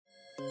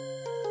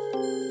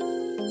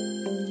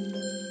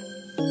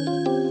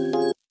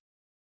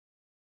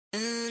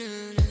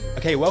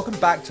Okay, welcome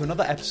back to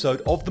another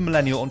episode of The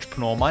Millennial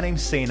Entrepreneur. My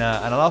name's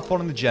Sina and I love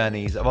following the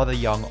journeys of other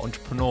young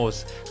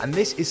entrepreneurs. And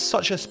this is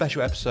such a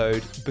special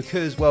episode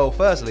because, well,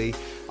 firstly,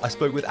 I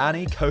spoke with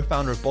Annie,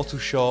 co-founder of Bottle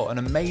Shot, an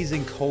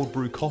amazing cold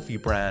brew coffee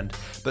brand.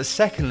 But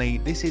secondly,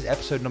 this is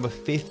episode number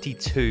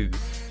 52.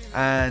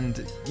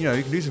 And, you know,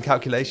 you can do some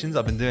calculations.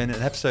 I've been doing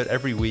an episode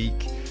every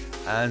week.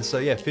 And so,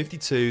 yeah,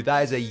 52,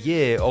 that is a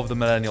year of The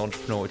Millennial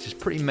Entrepreneur, which is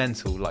pretty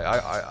mental. Like,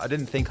 I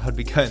didn't think I'd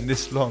be going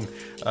this long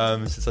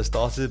since I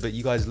started, but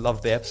you guys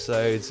love the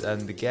episodes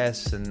and the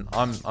guests, and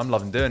I'm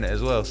loving doing it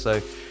as well.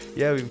 So,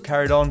 yeah, we've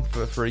carried on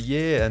for a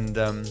year and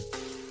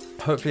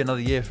hopefully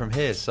another year from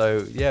here.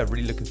 So, yeah,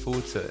 really looking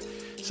forward to it.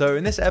 So,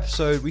 in this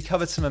episode, we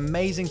covered some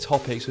amazing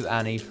topics with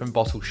Annie from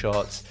Bottle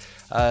Shots,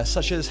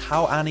 such as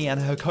how Annie and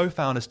her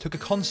co-founders took a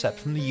concept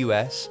from the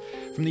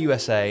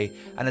USA,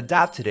 and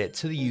adapted it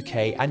to the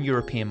UK and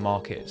European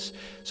markets.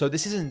 So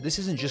this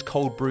isn't just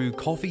cold brew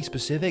coffee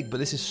specific, but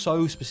this is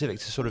so specific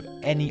to sort of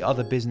any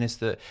other business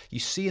that you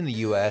see in the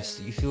US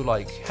that you feel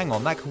like, hang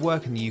on, that could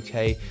work in the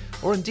UK,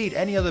 or indeed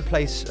any other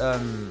place. It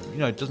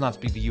doesn't have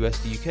to be the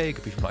US to the UK. It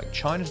could be from like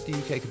China to the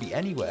UK. It could be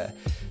anywhere.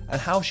 And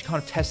how she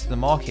kind of tested the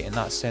market in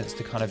that sense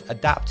to kind of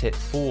adapt it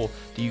for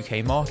the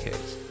UK market.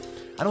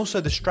 And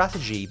also the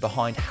strategy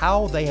behind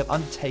how they have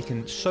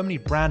undertaken so many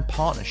brand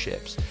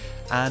partnerships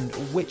and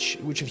which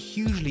have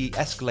hugely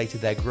escalated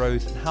their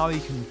growth, and how you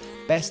can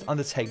best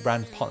undertake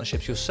brand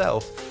partnerships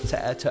yourself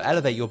to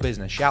elevate your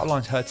business. She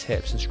outlines her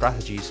tips and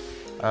strategies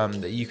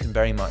that you can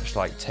very much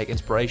like take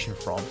inspiration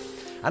from.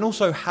 And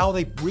also how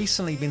they've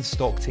recently been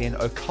stocked in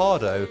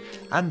Ocado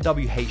and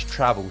WH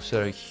Travel,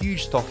 so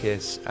huge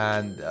stockists,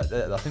 and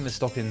I think they're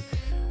stocking.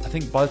 I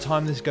think by the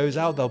time this goes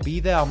out, they'll be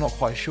there. I'm not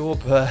quite sure,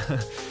 but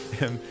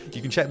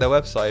you can check their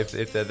website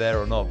if they're there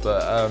or not.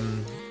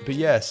 But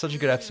yeah, such a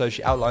good episode.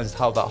 She outlines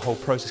how that whole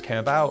process came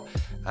about,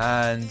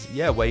 and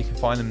yeah, where you can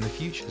find them in the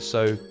future.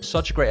 So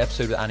such a great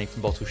episode with Annie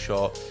from Bottle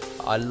Shot.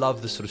 I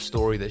love the sort of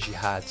story that she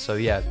had. So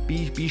yeah,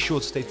 be sure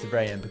to stay to the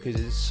very end because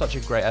it's such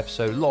a great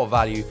episode. A lot of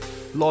value,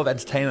 a lot of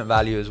entertainment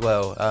value as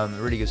well. A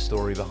really good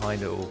story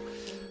behind it all.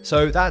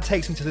 So that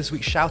takes me to this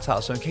week's shout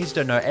out. So in case you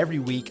don't know, every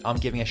week I'm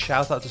giving a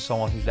shout out to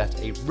someone who's left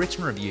a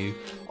written review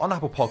on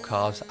Apple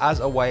Podcasts as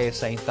a way of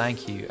saying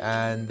thank you.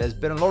 And there's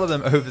been a lot of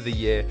them over the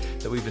year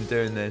that we've been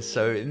doing this.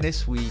 So in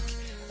this week,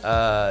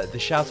 the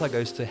shout out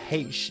goes to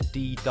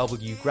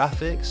HDW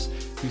Graphics,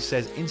 who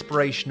says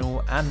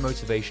inspirational and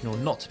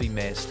motivational, not to be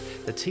missed.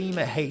 The team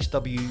at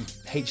HDW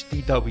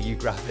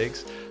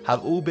Graphics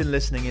have all been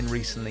listening in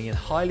recently and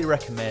highly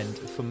recommend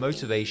for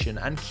motivation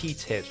and key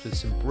tips with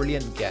some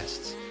brilliant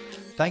guests.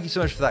 Thank you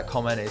so much for that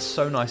comment. It's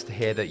so nice to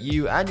hear that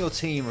you and your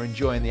team are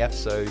enjoying the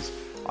episodes.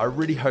 I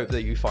really hope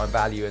that you find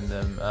value in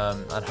them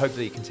and hope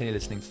that you continue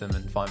listening to them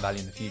and find value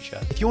in the future.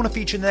 If you want to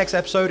feature in the next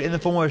episode in the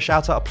form of a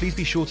shout out, please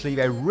be sure to leave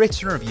a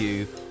written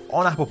review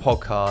on Apple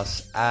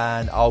Podcasts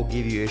and I'll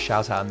give you a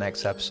shout out in the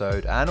next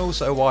episode. And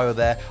also while you're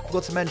there, I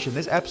forgot to mention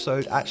this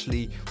episode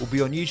actually will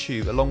be on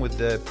YouTube along with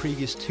the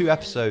previous 2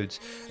 episodes.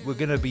 We're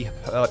going to be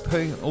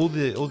putting all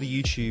the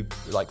YouTube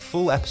like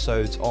full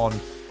episodes on.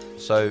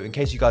 So in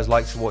case you guys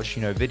like to watch,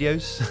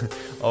 videos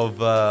of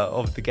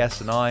the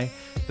guests and I,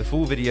 the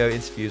full video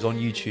interview is on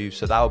YouTube.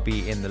 So that will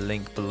be in the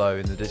link below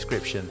in the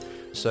description.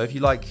 So if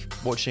you like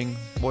watching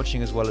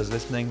as well as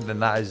listening, then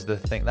that is the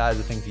thing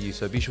for you.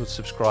 So be sure to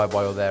subscribe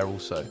while you're there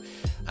also.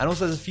 And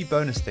also there's a few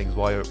bonus things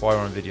while you're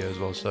on video as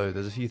well. So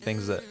there's a few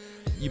things that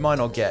you might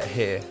not get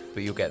here,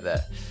 but you'll get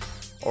there.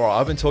 All right,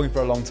 I've been talking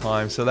for a long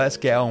time, so let's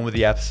get on with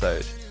the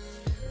episode.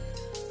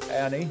 Hey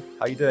Annie,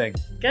 how you doing?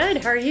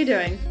 Good. How are you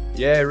doing?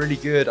 Yeah, really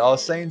good. I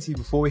was saying to you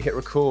before we hit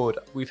record,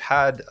 we've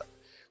had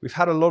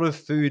a lot of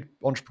food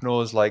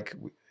entrepreneurs like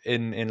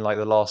in like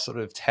the last sort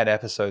of 10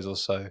 episodes or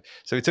so.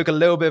 So we took a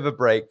little bit of a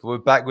break, but we're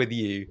back with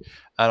you,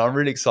 and I'm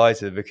really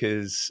excited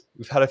because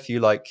we've had a few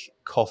like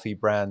coffee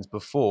brands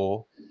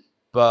before,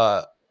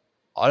 but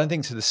I don't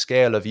think to the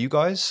scale of you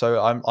guys.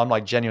 So I'm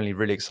like genuinely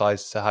really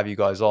excited to have you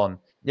guys on.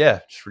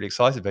 Yeah, just really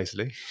excited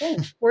basically. Yeah,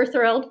 we're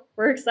thrilled.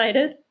 We're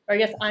excited. Or I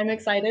guess I'm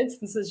excited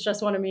since it's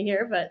just one of me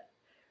here, but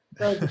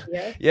thrilled to be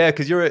here. Yeah,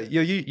 because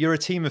you're a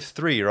team of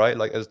 3, right?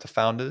 Like as the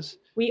founders.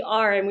 We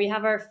are, and we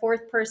have our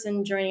 4th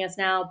person joining us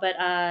now, but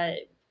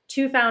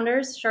 2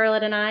 founders,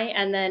 Charlotte and I,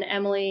 and then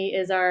Emily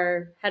is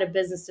our head of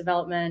business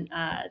development,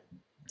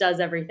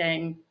 does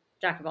everything,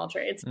 jack of all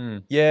trades.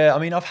 Yeah, I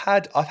mean, I've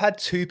had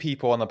 2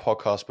 people on the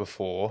podcast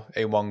before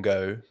in one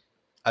go,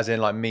 as in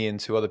like me and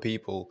 2 other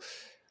people,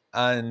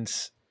 and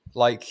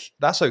like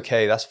that's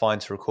okay, that's fine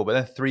to record. But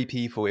then 3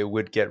 people, it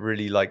would get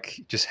really like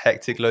just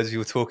hectic, loads of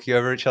people talking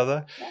over each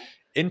other. Yeah.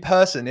 In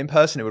person,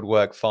 it would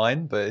work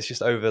fine, but it's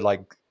just over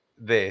like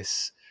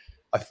this.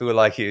 I feel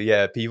like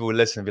people would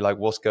listen and be like,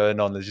 "What's going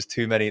on?" There's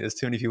too many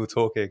people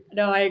talking.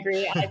 No, I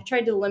agree. I've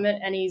tried to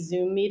limit any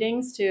Zoom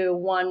meetings to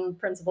one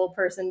principal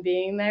person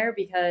being there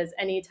because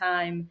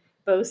anytime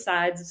both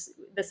sides,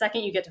 the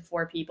second you get to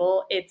 4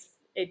 people, it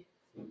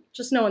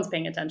just no one's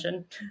paying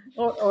attention,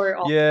 or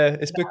all Yeah,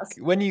 it's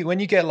fast. when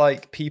you get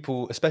like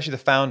people, especially the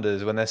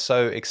founders, when they're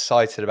so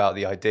excited about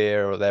the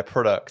idea or their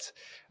product,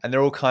 and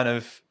they're all kind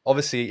of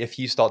obviously, if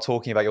you start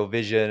talking about your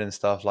vision and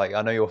stuff, like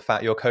I know your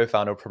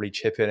co-founder will probably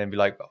chip in and be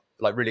like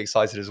really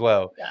excited as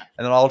well, Yeah.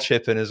 and then I'll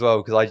chip in as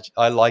well because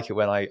I like it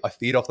when I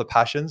feed off the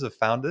passions of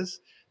founders.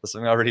 That's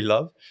something I really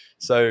love.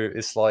 So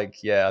it's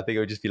like, yeah, I think it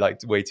would just be like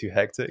way too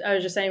hectic. I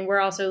was just saying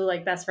we're also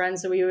like best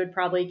friends, so we would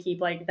probably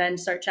keep like then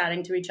start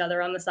chatting to each other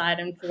on the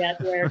side and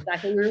forget where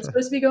exactly we were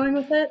supposed to be going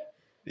with it.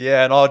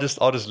 Yeah, and I'll just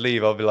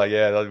leave. I'll be like,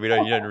 yeah, we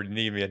don't you don't really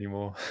need me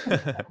anymore.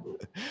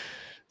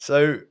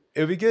 So it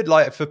would be good,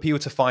 like, for people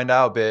to find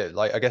out a bit,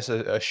 like, I guess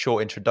a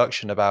short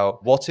introduction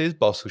about what is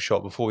Bottle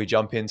Shot before we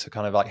jump into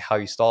kind of like how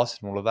you started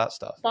and all of that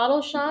stuff.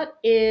 Bottle Shot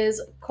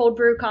is cold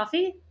brew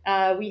coffee.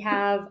 We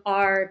have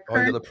our Oh,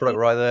 you got current. the product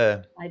right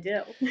there. I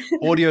do.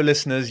 Audio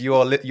listeners, you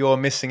are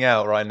missing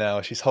out right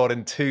now. She's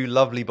holding two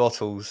lovely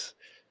bottles,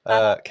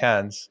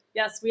 cans.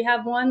 Yes, we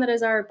have one that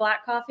is our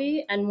black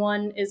coffee and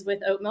one is with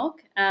oat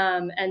milk.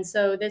 And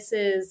so this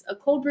is a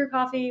cold brew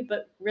coffee,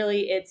 but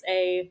really it's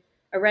a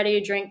ready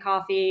to drink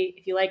coffee.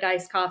 If you like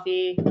iced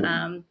coffee,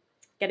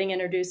 getting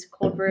introduced to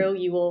cold brew,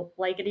 you will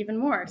like it even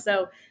more.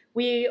 So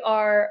we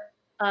are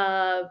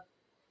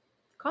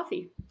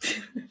coffee.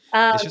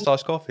 It's just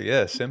iced coffee.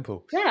 Yeah,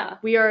 simple. Yeah,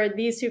 we are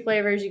these two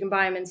flavors. You can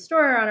buy them in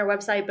store or on our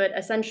website, but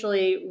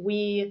essentially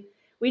we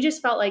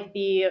just felt like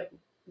the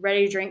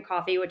ready to drink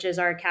coffee, which is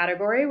our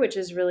category, which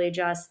is really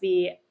just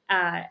the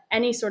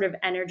any sort of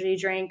energy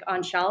drink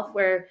on shelf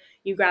where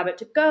you grab it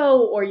to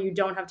go or you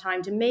don't have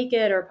time to make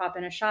it or pop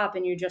in a shop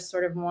and you just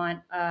sort of want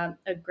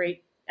a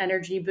great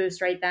energy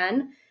boost right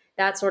then.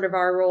 That's sort of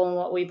our role in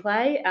what we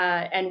play.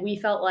 And we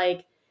felt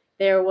like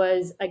there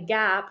was a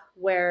gap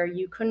where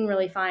you couldn't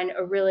really find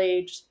a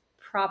really just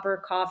proper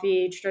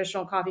coffee,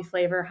 traditional coffee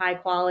flavor, high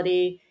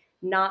quality,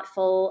 not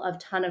full of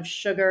ton of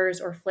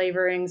sugars or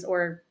flavorings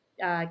or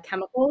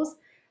chemicals.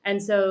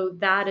 And so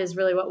that is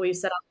really what we've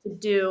set out to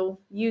do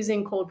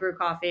using cold brew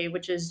coffee,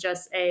 which is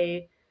just uh,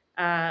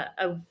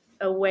 a,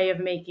 a way of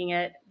making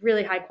it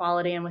really high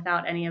quality and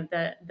without any of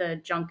the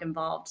junk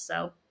involved.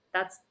 So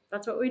that's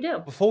what we do.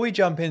 Before we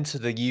jump into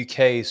the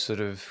UK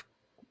sort of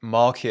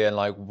market and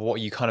like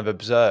what you kind of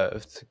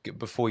observed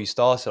before you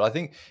started, I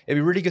think it'd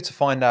be really good to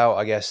find out,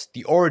 I guess,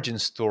 the origin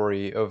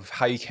story of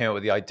how you came up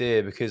with the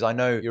idea, because I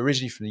know you're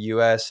originally from the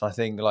US. And I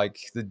think like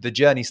the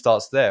journey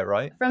starts there,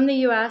 right? From the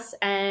US,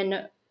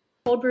 and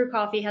cold brew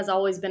coffee has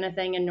always been a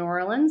thing in New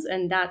Orleans,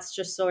 and that's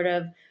just sort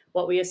of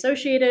what we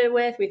associated it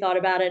with. We thought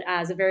about it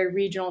as a very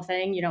regional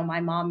thing. You know,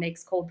 my mom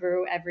makes cold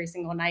brew every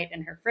single night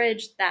in her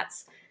fridge.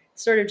 That's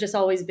sort of just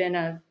always been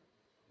a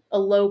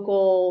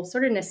local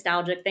sort of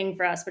nostalgic thing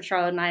for us. But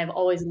Charlotte and I have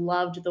always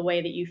loved the way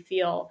that you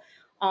feel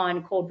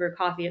on cold brew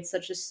coffee. It's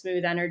such a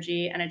smooth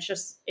energy, and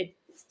it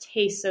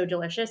tastes so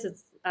delicious.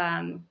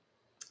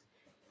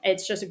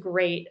 It's just a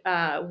great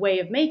way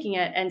of making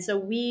it. And so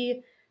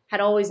we had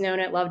always known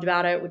it, loved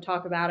about it, would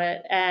talk about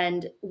it,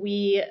 and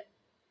we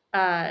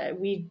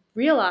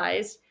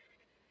realized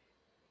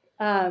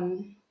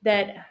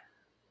that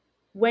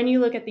when you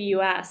look at the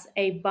U.S.,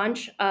 a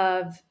bunch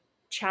of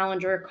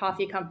challenger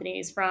coffee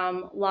companies,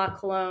 from La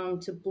Colombe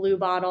to Blue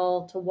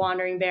Bottle to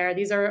Wandering Bear,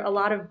 these are a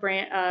lot of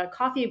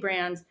coffee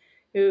brands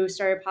who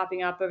started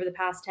popping up over the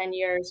past 10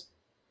 years,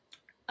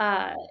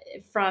 uh,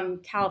 from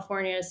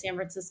California to San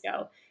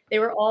Francisco.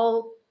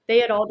 They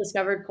had all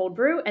discovered cold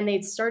brew and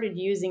they'd started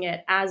using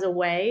it as a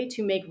way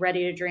to make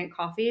ready to drink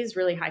coffees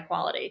really high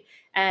quality.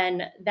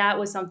 And that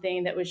was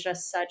something that was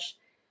just such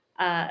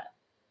uh,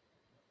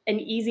 an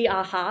easy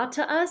aha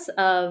to us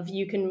of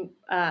being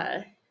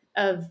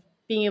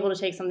able to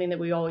take something that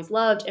we always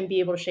loved and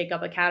be able to shake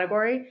up a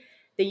category.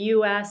 The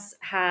US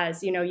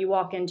has, you know, you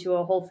walk into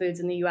a Whole Foods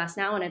in the US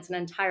now and it's an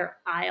entire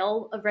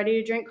aisle of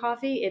ready to drink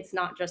coffee. It's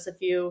not just a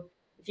few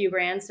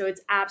brands. So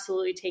it's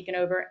absolutely taken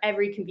over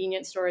every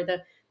convenience store.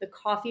 The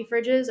coffee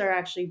fridges are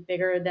actually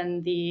bigger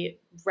than the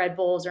Red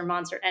Bulls or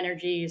Monster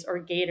Energies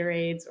or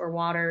Gatorades or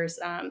waters.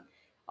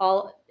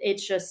 All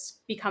it's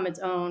just become its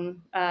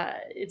own.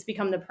 It's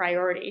become the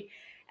priority.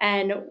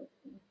 And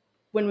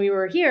when we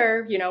were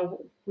here, you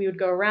know, we would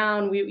go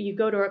around. You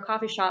go to a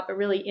coffee shop, but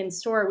really in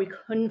store, we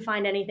couldn't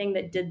find anything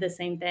that did the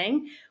same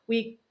thing.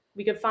 We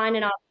could find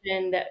an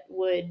option that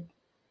would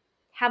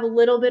have a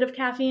little bit of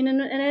caffeine in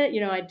it.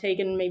 You know, I'd take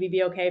and maybe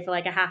be okay for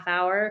like a half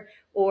hour,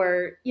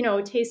 or you know,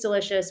 it tastes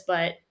delicious,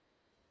 but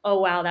oh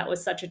wow, that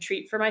was such a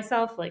treat for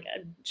myself. Like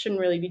I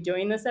shouldn't really be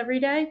doing this every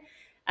day.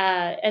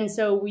 And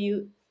so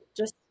we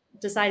just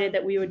decided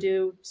that we would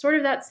do sort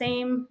of that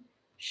same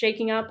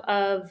shaking up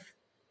of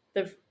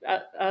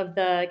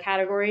the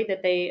category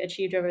that they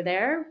achieved over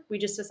there. We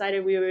just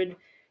decided we would,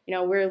 you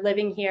know, we're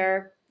living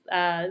here,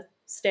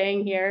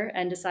 staying here,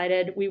 and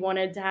decided we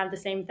wanted to have the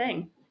same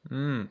thing.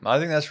 I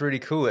think that's really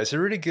cool. It's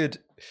a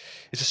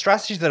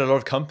strategy that a lot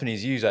of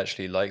companies use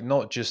actually, like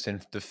not just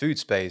in the food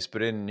space,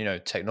 but in, you know,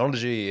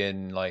 technology,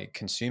 in like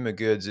consumer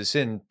goods. It's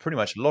in pretty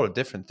much a lot of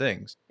different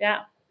things. Yeah.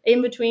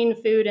 In between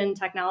food and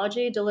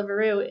technology,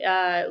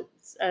 Deliveroo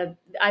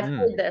I've Mm.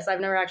 heard this.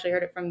 I've never actually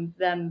heard it from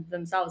them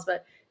themselves,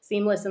 but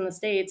Seamless in the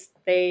States,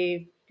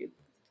 they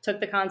took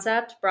the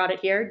concept, brought it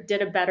here,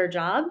 did a better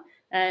job,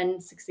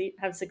 and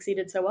have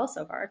succeeded so well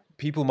so far.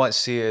 People might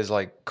see it as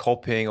like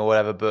copying or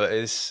whatever, but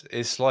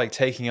it's like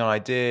taking an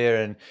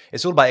idea, and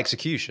it's all about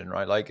execution,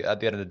 right? Like at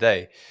the end of the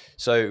day.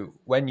 So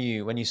when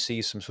you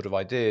see some sort of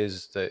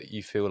ideas that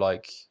you feel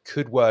like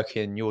could work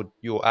in your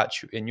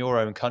actual in your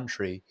own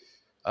country,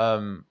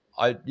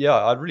 I'd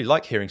really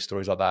like hearing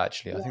stories like that.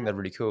 Actually, I think they're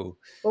really cool.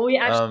 Well, we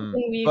actually,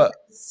 when we But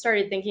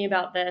started thinking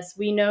about this,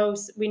 we know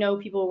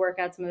people who work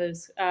at some of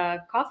those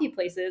coffee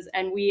places,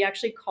 and we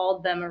actually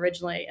called them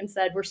originally and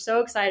said, "We're so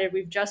excited!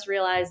 We've just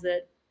realized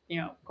that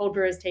cold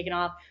brew has taken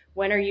off.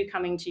 When are you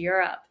coming to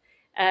Europe?"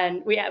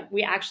 And we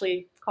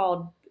actually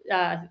called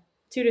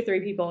 2 to 3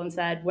 people and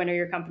said, "When are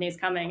your companies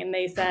coming?" And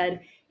they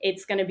said,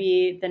 "It's going to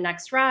be the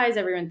next rise.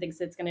 Everyone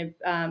thinks it's going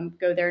to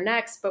go there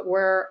next, but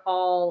we're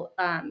all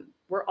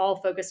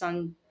focused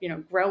on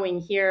growing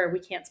here. We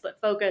can't split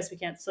focus. We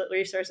can't split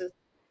resources.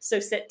 So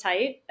sit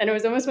tight." And it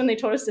was almost when they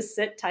told us to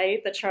sit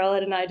tight that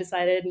Charlotte and I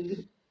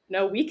decided,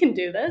 no, we can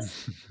do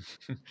this.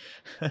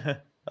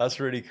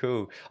 That's really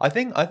cool. I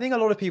think a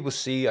lot of people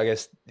see, I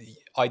guess, the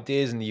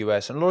ideas in the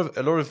US, and a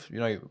lot of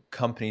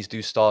companies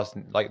do start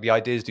like the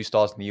ideas do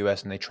start in the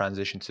US and they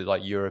transition to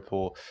like Europe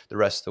or the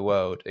rest of the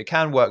world. It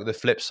can work the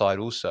flip side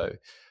also,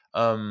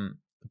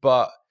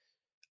 but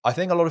I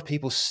think a lot of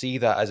people see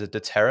that as a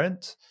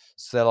deterrent.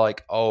 So they're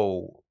like,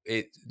 oh,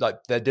 it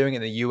like they're doing it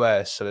in the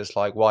US, so it's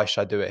like, why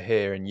should I do it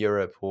here in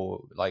Europe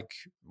or like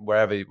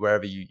wherever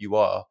you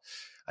are?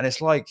 And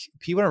it's like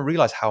people don't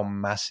realize how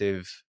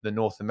massive the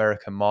North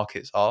American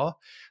markets are.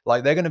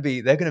 Like they're gonna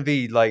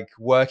be like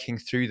working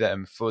through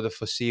them for the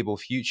foreseeable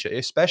future,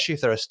 especially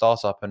if they're a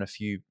startup and a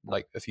few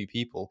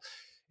people.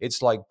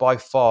 It's like by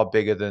far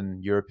bigger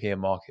than European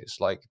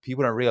markets. Like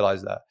people don't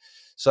realize that.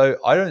 So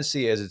I don't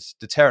see it as a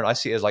deterrent. I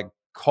see it as like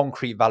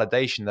concrete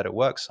validation that it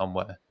works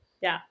somewhere.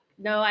 Yeah,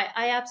 no,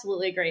 I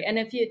absolutely agree. And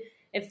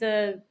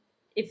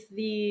if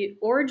the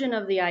origin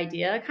of the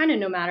idea, kind of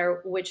no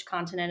matter which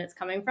continent it's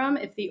coming from,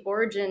 if the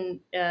origin,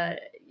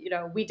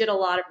 we did a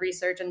lot of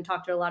research and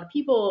talked to a lot of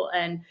people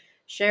and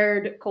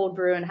shared cold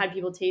brew and had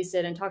people taste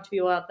it and talked to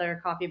people about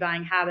their coffee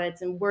buying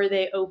habits and were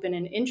they open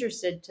and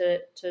interested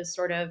to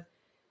sort of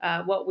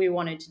what we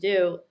wanted to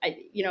do.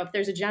 If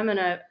there's a gem of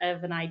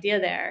an idea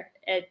there,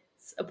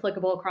 it's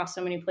applicable across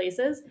so many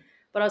places.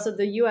 But also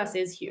the US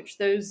is huge.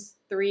 Those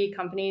 3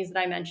 companies that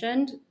I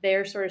mentioned,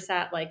 they're sort of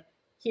sat like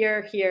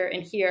here, here,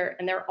 and here,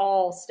 and they're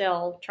all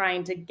still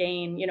trying to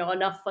gain,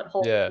 enough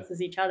foothold Yeah.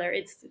 as each other.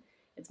 It's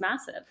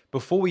massive.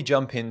 Before we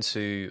jump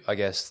into, I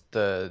guess,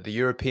 the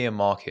European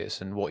markets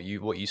and what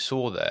you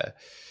saw there,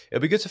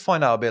 it'll be good to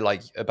find out a bit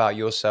like about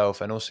yourself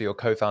and also your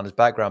co-founder's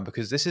background,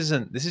 because this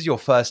is your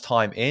first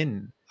time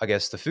in, I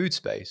guess, the food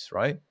space,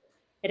 right?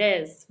 It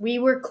is. We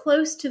were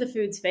close to the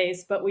food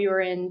space, but we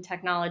were in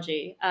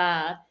technology.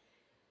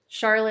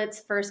 Charlotte's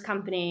first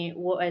company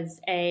was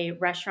a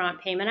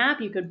restaurant payment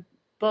app. You could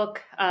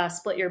book,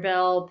 split your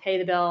bill, pay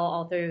the bill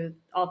all through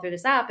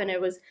this app, and it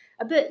was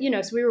a bit,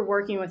 So we were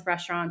working with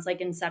restaurants like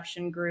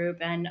Inception Group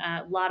and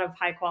a lot of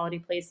high quality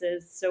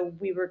places. So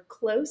we were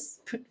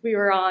close. We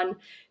were on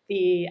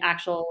the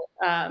actual,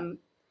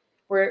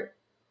 where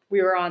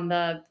we were on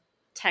the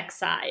tech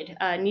side.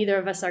 Neither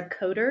of us are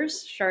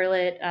coders.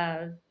 Charlotte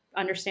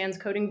understands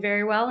coding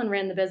very well and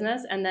ran the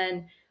business, and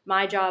then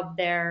my job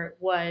there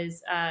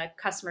was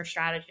customer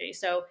strategy.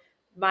 So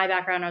my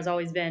background has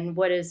always been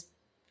what is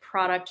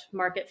product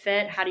market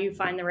fit? How do you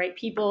find the right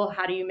people?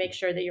 How do you make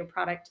sure that your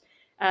product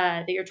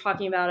that you're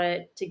talking about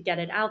it to get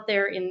it out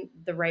there in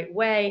the right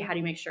way? How do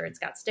you make sure it's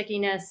got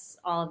stickiness?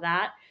 All of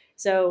that.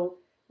 So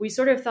we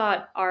sort of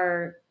thought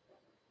our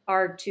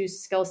 2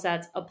 skill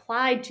sets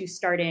applied to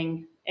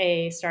starting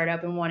a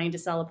startup and wanting to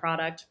sell a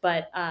product,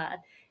 but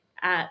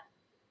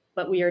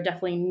we are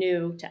definitely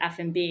new to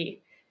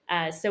F&B.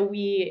 So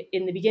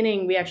in the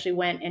beginning, we actually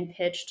went and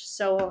pitched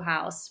Soho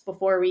House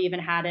before we even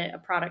had a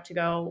product to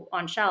go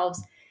on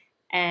shelves,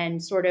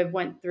 and sort of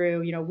went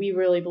through, we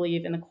really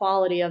believe in the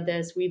quality of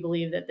this. We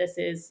believe that this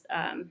is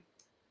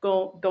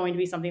going to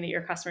be something that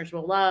your customers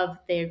will love.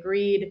 They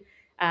agreed.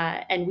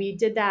 And we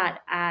did that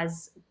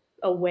as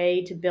a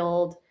way to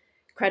build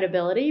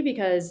credibility,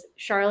 because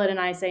Charlotte and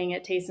I saying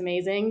it tastes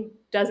amazing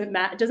doesn't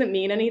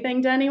mean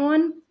anything to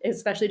anyone,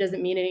 especially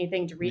doesn't mean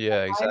anything to retail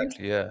Yeah, buyers.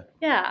 exactly. Yeah.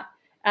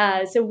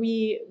 Yeah. So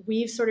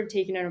we've sort of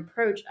taken an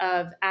approach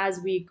of, as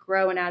we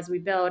grow and as we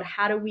build,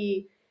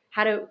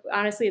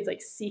 honestly, it's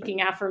like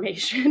seeking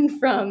affirmation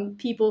from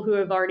people who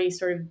have already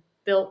sort of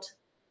built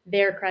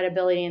their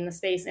credibility in the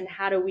space, and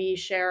how do we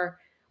share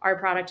our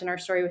product and our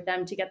story with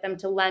them to get them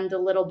to lend a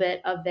little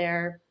bit of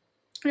their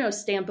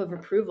stamp of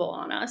approval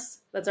on us.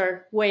 That's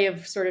our way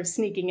of sort of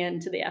sneaking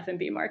into the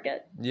F&B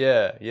market.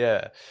 Yeah,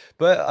 yeah.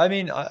 But I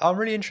mean, I'm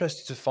really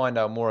interested to find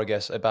out more, I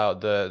guess,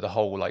 about the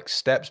whole like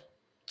steps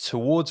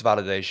towards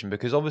validation,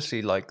 because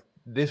obviously like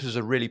this was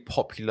a really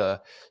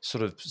popular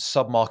sort of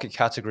sub-market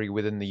category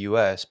within the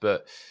US,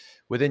 but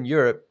within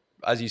Europe,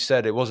 as you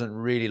said, it wasn't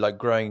really like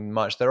growing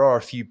much. There are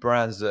a few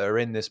brands that are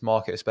in this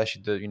market,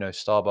 especially the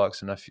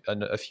Starbucks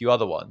and a few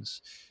other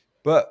ones.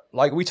 But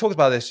like we talked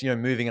about this,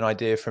 moving an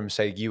idea from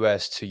say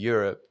US to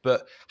Europe.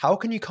 But how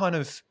can you kind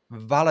of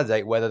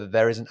validate whether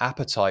there is an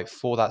appetite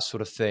for that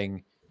sort of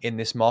thing in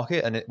this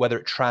market, and whether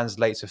it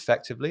translates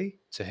effectively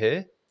to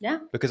here? Yeah.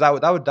 Because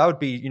that would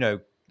be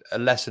a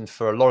lesson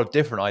for a lot of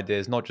different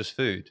ideas, not just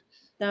food.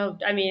 No,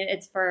 I mean,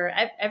 it's for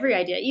every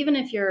idea. Even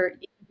if you're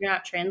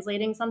not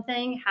translating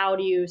something, how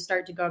do you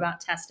start to go about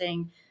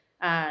testing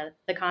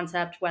the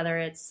concept? Whether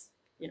it's,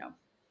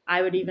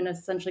 I would even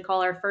essentially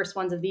call our first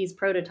ones of these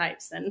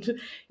prototypes, and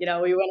we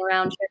went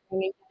around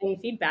sharing and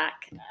getting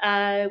feedback.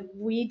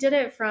 We did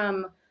it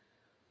from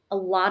a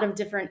lot of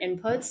different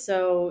inputs.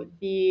 So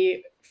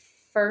the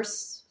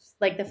first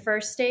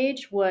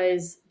stage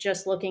was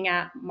just looking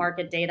at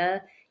market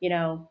data.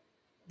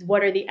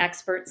 What are the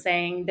experts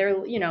saying?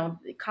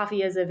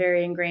 Coffee is a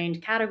very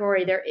ingrained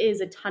category. There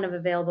is a ton of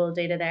available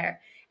data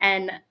there.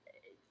 And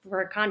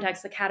for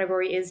context, the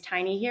category is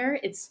tiny here.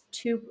 It's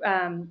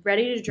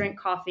ready to drink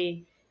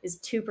coffee is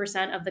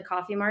 2% of the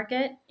coffee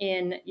market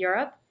in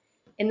Europe.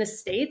 In the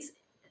States,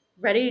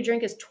 ready to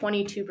drink is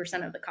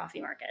 22% of the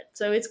coffee market.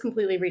 So it's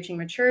completely reaching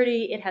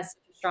maturity. It has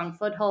such a strong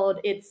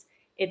foothold.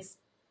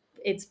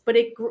 But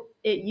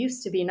it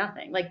used to be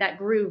nothing. Like that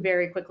grew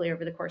very quickly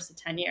over the course of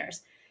 10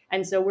 years.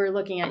 And so we're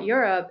looking at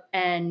Europe,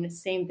 and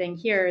same thing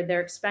here.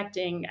 They're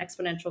expecting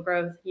exponential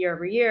growth year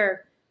over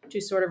year to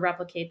sort of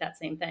replicate that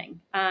same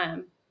thing.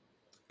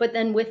 But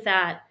then with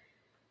that,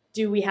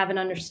 do we have an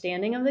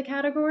understanding of the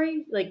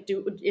category? Like,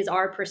 is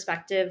our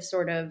perspective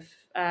sort of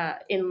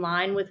in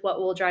line with what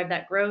will drive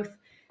that growth?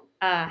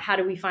 How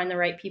do we find the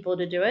right people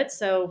to do it?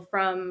 So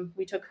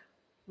we took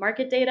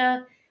market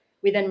data.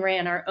 We then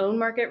ran our own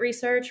market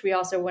research. We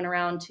also went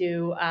around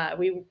to,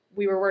 we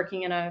were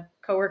working in a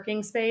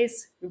co-working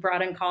space. We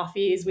brought in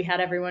coffees. We had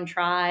everyone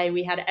try.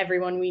 We had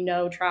everyone we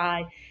know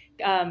try,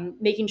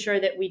 making sure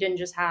that we didn't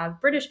just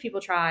have British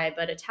people try,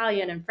 but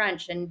Italian and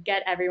French, and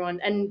get everyone.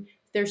 And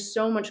there's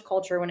so much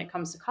culture when it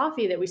comes to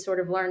coffee that we sort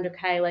of learned,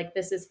 okay, like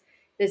this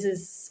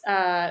is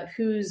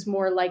who's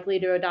more likely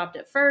to adopt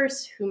it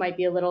first, who might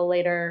be a little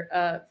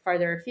later,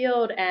 farther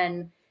afield,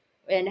 and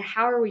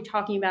how are we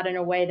talking about it in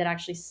a way that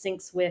actually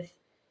syncs with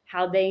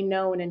how they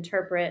know and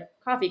interpret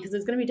coffee, because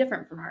it's going to be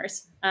different from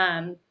ours.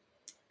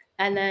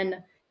 And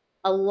then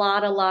a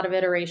lot of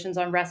iterations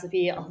on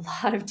recipe, a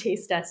lot of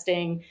taste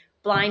testing,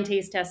 blind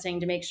taste testing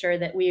to make sure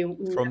that we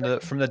from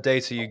the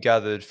data you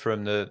gathered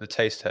from the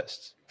taste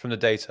tests, from the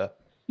data.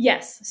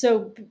 Yes.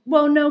 So,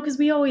 well, no, because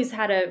we always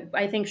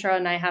I think Charlotte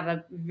and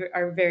I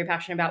are very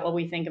passionate about what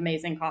we think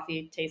amazing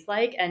coffee tastes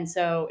like. And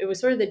so it was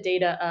sort of the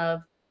data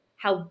of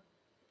how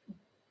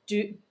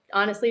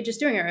honestly,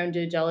 just doing our own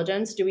due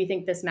diligence. Do we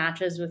think this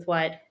matches with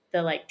what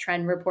the like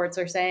trend reports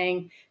are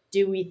saying?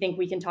 Do we think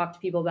we can talk to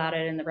people about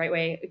it in the right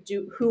way?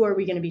 Who are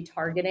we going to be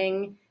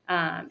targeting?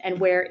 And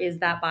where is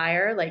that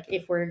buyer? Like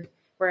if we're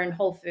in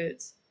Whole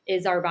Foods,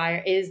 is our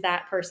buyer, is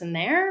that person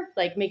there?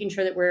 Like making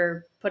sure that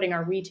we're putting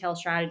our retail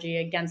strategy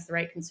against the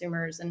right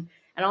consumers and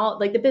all,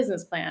 like the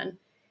business plan.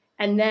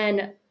 And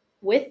then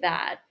with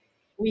that,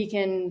 we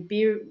can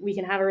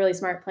have a really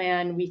smart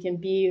plan. We can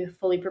be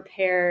fully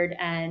prepared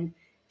and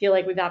feel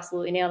like we've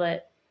absolutely nailed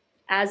it.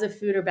 As a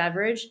food or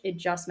beverage, it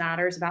just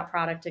matters about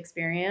product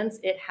experience.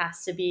 It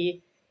has to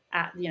be,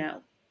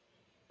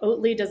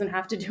 Oatly doesn't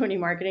have to do any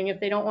marketing if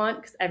they don't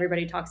want, because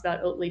everybody talks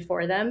about Oatly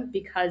for them,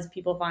 because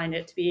people find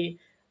it to be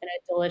a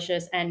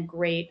delicious and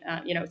great,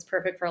 it's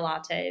perfect for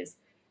lattes,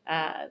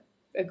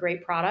 a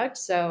great product.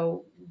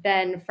 So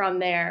then from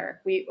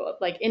there, we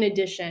in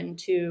addition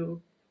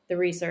to the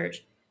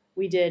research,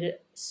 we did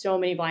so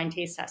many blind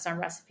taste tests on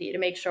recipe to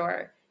make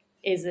sure,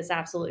 is this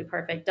absolutely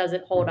perfect? Does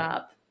it hold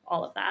up?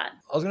 All of that.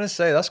 I was going to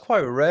say that's quite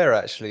rare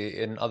actually.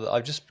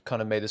 I've just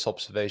kind of made this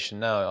observation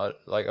now.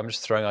 I'm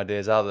just throwing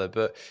ideas out there,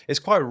 but it's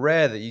quite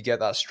rare that you get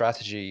that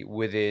strategy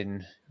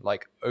within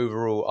like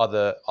overall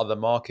other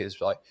markets.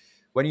 Like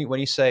when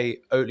you say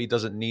Oatly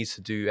doesn't need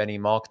to do any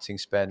marketing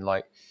spend,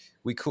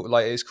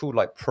 it's called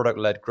like product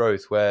led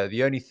growth, where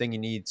the only thing you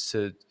need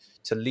to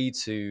lead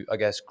to, I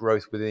guess,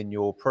 growth within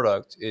your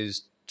product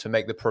is to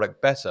make the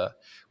product better.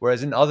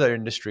 Whereas in other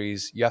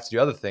industries, you have to do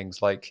other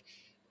things like,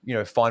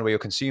 find where your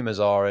consumers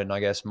are and I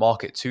guess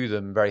market to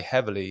them very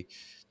heavily.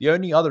 The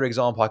only other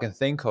example I can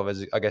think of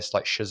is, I guess,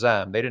 like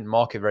Shazam. They didn't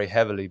market very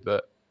heavily,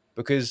 but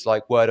because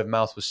like word of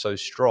mouth was so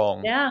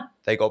strong, yeah,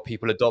 they got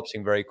people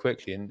adopting very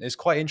quickly. And it's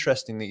quite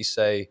interesting that you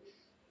say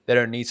they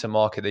don't need to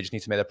market, they just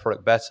need to make their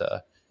product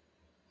better.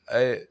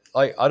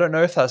 I don't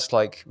know if that's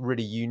like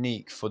really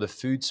unique for the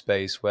food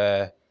space,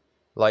 where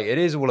like it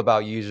is all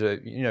about user,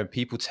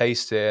 people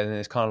taste it, and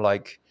it's kind of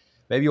like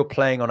maybe you're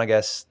playing on, I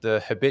guess,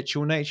 the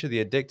habitual nature,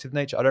 the addictive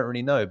nature. I don't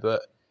really know,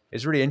 but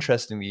it's really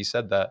interesting that you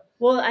said that.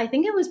 Well, I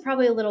think it was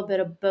probably a little bit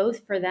of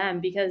both for them,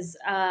 because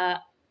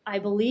I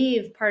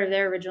believe part of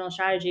their original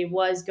strategy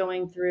was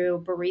going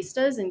through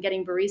baristas and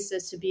getting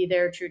baristas to be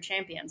their true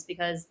champions,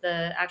 because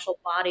the actual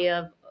body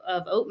of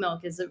oat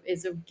milk is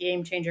a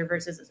game changer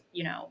versus,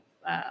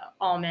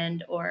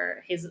 almond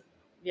or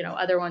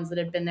other ones that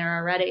had been there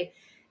already.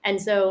 And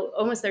so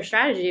almost their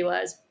strategy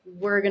was,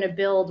 we're going to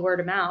build word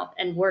of mouth,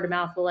 and word of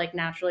mouth will like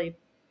naturally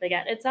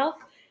beget itself.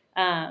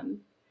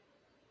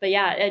 But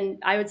yeah, and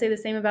I would say the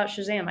same about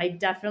Shazam. I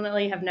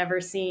definitely have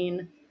never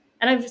seen,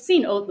 and I've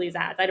seen Oatly's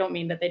ads. I don't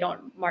mean that they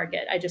don't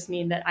market. I just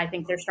mean that I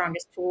think their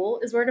strongest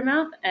tool is word of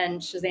mouth. And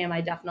Shazam,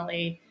 I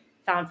definitely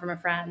found from a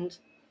friend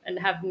and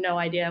have no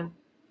idea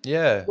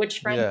Yeah, which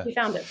friend yeah. we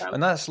found it from.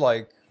 And that's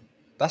like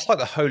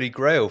the holy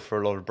grail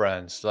for a lot of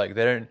brands. Like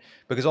they don't,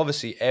 because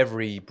obviously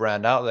every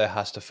brand out there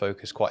has to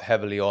focus quite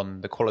heavily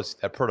on the quality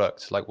of their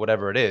product, like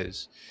whatever it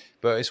is.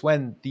 But it's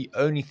when the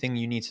only thing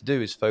you need to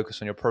do is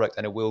focus on your product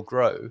and it will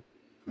grow.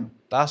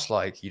 That's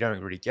like, you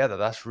don't really get that.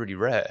 That's really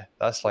rare.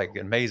 That's like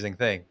an amazing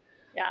thing.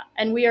 Yeah,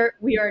 and we are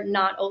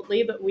not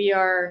Oatly, but we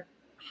are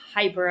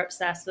hyper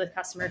obsessed with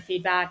customer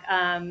feedback.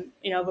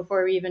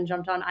 Before we even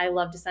jumped on, I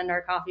love to send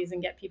our coffees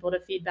and get people to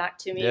feedback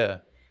to me. Yeah.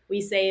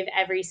 We save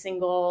every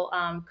single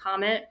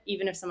comment,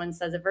 even if someone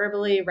says it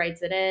verbally,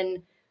 writes it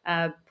in,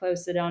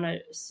 posts it on a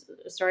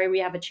story. We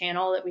have a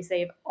channel that we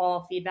save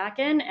all feedback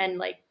in, and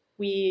like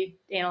we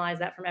analyze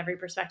that from every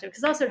perspective,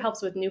 because also it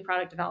helps with new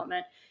product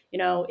development.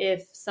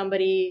 If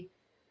somebody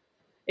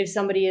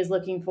is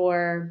looking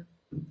for,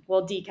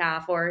 well,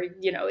 decaf, or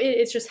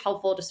it's just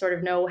helpful to sort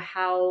of know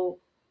how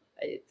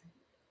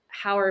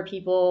are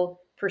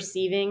people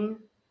perceiving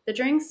the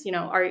drinks.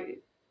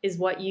 Is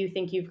what you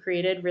think you've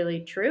created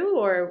really true,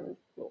 or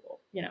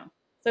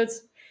so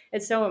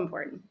it's so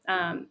important.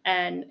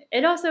 And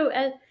it also,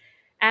 as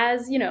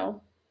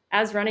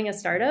as running a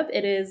startup,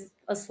 it is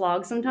a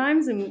slog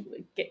sometimes, and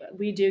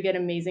we do get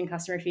amazing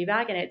customer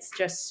feedback, and it's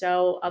just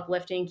so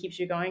uplifting, keeps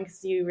you going,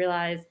 because you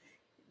realize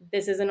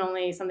this isn't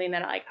only something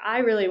that like I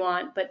really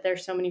want, but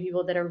there's so many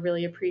people that are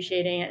really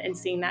appreciating it and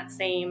seeing that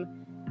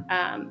same.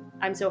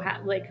 I'm so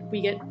happy. Like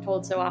we get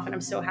told so often,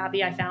 I'm so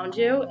happy I found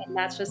you, and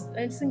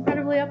it's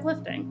incredibly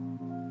uplifting.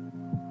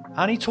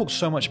 Annie talks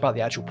so much about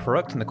the actual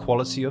product and the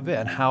quality of it,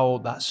 and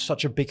how that's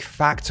such a big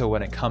factor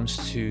when it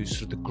comes to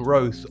sort of the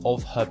growth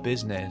of her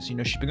business.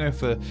 She's been going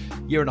for a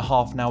year and a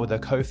half now with her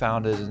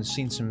co-founders and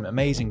seen some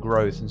amazing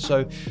growth. And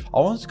so I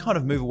wanted to kind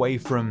of move away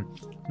from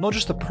not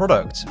just the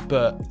product,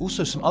 but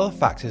also some other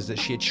factors that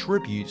she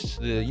attributes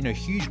to the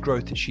huge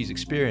growth that she's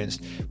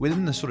experienced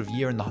within the sort of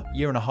year and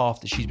a half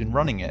that she's been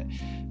running it.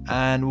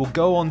 And we'll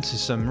go on to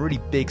some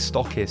really big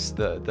stockists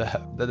that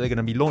they're going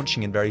to be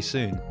launching in very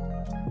soon.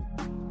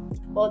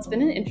 Well, it's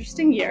been an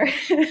interesting year,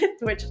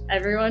 which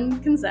everyone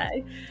can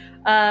say.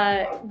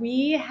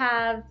 We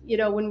have,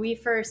 when we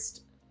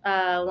first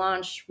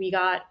launched, we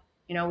got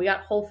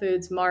Whole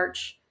Foods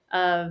March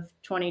of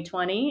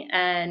 2020,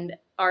 and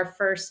our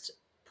first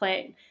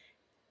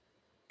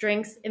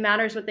drinks. It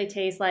matters what they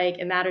taste like.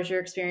 It matters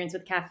your experience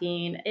with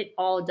caffeine. It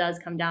all does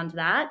come down to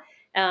that,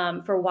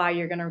 for why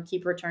you're going to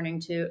keep returning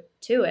to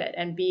it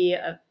and be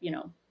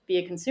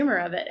a consumer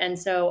of it. And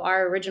so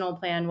our original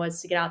plan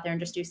was to get out there and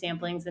just do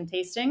samplings and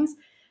tastings.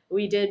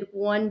 We did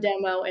one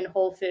demo in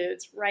Whole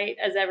Foods right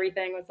as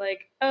everything was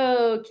like,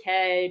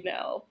 okay,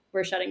 no,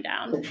 we're shutting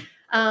down.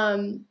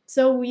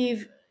 So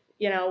we've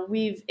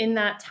in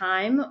that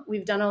time,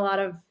 we've done a lot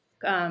of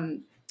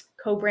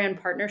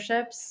co-brand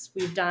partnerships.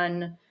 We've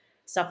done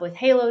stuff with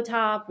Halo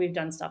Top. We've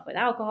done stuff with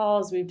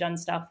alcohols. We've done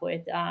stuff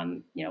with,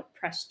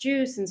 pressed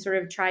juice, and sort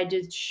of tried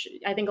to,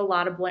 I think a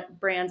lot of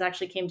brands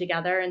actually came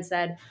together and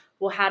said,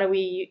 well, how do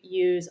we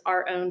use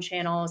our own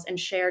channels and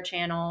share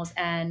channels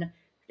and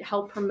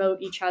help promote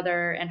each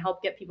other and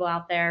help get people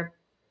out there?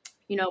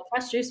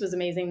 Pressed Juice was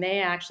amazing. They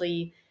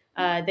actually,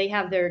 they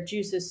have their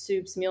juices,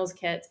 soups, meals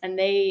kits. And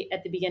they,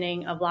 at the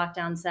beginning of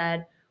lockdown,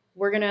 said,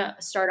 we're going to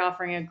start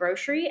offering a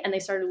grocery. And they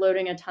started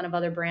loading a ton of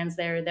other brands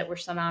there that were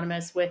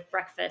synonymous with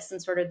breakfast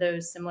and sort of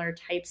those similar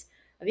types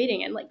of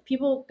eating. And like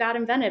people got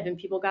inventive, and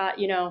people got,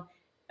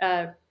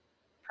 had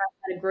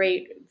a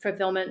great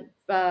fulfillment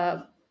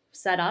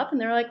set up, and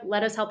they're like,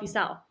 let us help you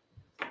sell.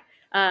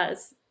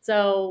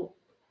 So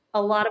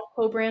a lot of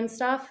co-brand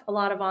stuff, a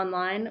lot of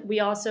online.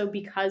 We also,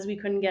 because we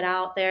couldn't get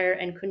out there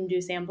and couldn't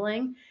do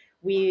sampling,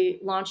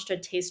 we launched a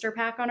taster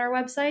pack on our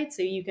website.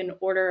 So you can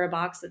order a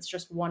box that's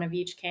just one of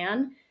each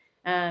can.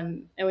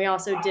 And we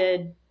also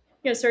did,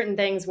 certain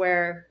things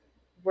where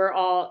we're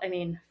all,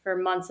 for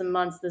months and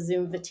months, the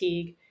Zoom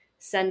fatigue,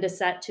 send a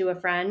set to a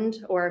friend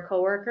or a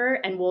coworker,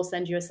 and we'll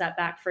send you a set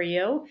back for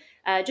you.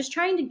 Just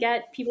trying to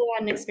get people who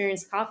hadn't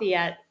experienced coffee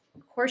yet.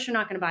 Of course, you're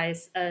not going to buy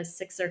a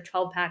 6 or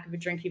 12 pack of a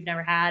drink you've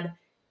never had.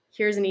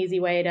 Here's an easy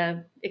way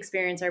to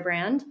experience our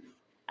brand.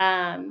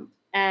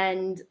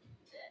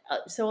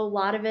 So a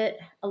lot of it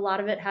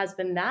has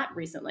been that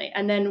recently.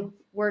 And then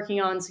working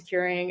on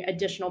securing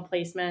additional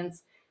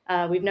placements.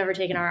 We've never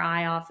taken our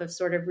eye off of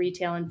sort of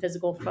retail and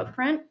physical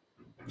footprint,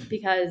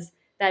 because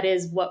that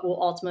is what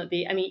will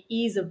ultimately be.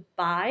 Ease of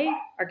buy,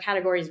 our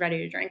category is ready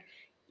to drink.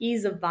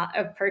 Ease of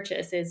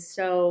purchase is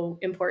so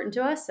important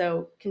to us.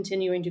 So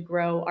continuing to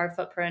grow our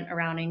footprint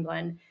around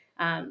England,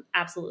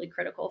 absolutely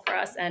critical for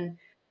us. And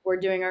we're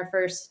doing our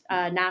first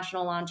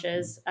national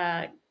launches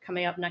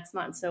coming up next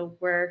month. So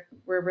we're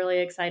really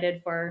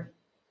excited for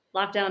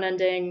lockdown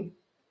ending,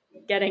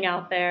 getting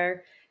out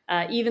there,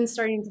 even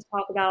starting to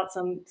talk about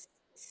some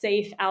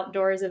safe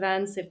outdoors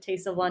events if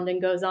Taste of London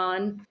goes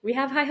on. We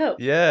have high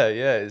hopes. Yeah,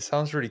 yeah, it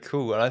sounds really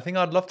cool. And I think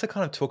I'd love to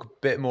kind of talk a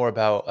bit more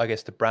about, I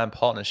guess, the brand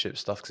partnership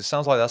stuff, because it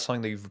sounds like that's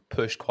something that you've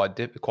pushed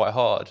quite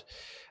hard.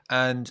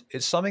 And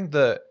it's something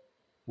that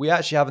we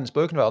actually haven't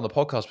spoken about on the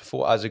podcast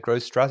before as a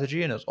growth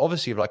strategy, and it's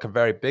obviously like a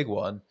very big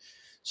one.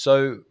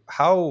 So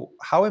how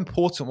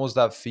important was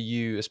that for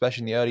you,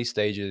 especially in the early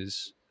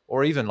stages,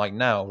 or even like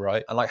now,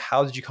 right? And like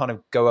how did you kind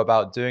of go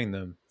about doing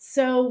them?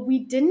 So we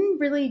didn't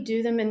really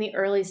do them in the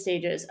early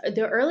stages.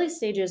 The early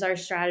stages, our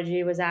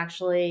strategy was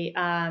actually,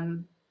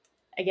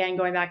 again,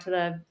 going back to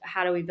the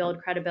how do we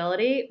build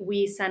credibility,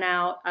 we sent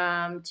out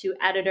to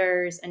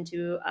editors and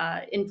to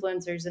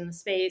influencers in the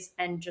space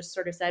and just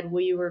sort of said,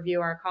 will you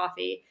review our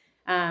coffee?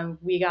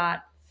 We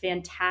got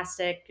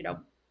fantastic,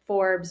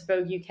 Forbes,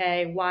 Vogue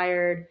UK,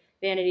 Wired,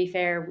 Vanity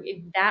Fair.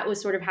 That was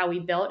sort of how we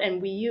built.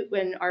 And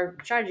when our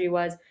strategy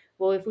was,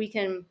 well, if we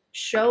can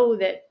show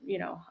that,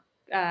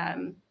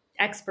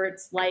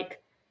 experts like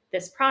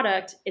this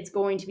product, it's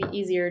going to be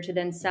easier to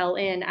then sell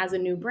in as a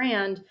new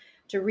brand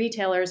to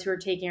retailers who are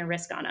taking a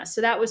risk on us.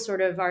 So that was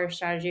sort of our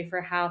strategy for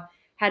how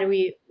do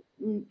we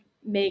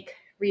make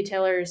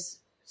retailers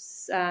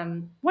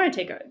want to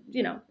take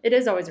it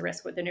is always a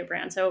risk with a new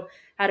brand. So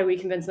how do we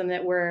convince them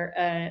that we're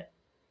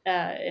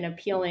an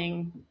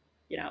appealing,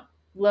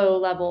 low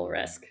level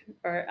risk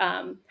or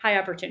high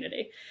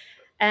opportunity?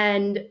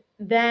 And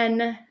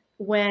then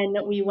when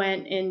we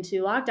went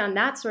into lockdown,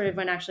 that's sort of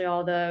when actually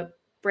all the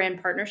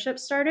brand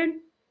partnerships started.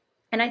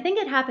 And I think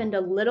it happened a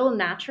little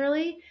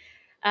naturally.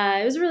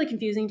 It was a really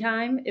confusing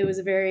time. It was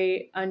a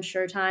very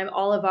unsure time.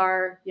 All of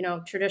our,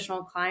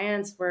 traditional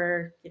clients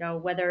were,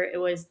 whether it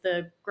was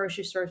the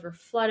grocery stores were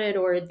flooded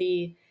or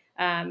the,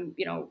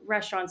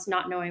 restaurants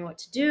not knowing what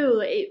to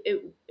do.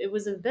 It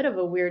was a bit of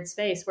a weird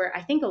space where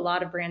I think a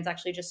lot of brands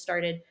actually just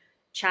started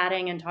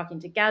chatting and talking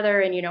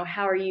together. And,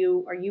 how are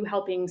you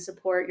helping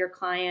support your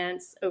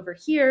clients over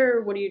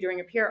here? What are you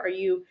doing up here? Are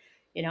you,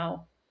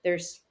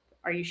 there's,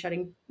 are you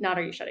shutting, not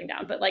are you shutting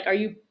down, but like, are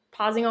you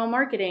pausing all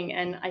marketing?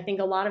 And I think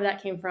a lot of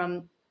that came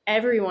from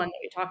everyone that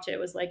we talked to. It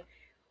was like,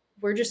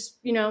 we're just,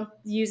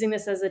 using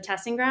this as a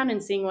testing ground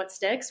and seeing what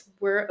sticks.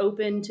 We're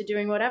open to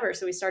doing whatever.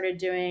 So we started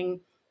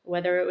doing,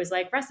 whether it was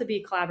like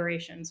recipe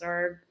collaborations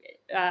or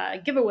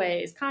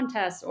giveaways,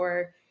 contests,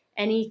 or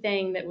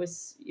anything that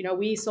was,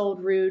 we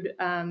sold Rude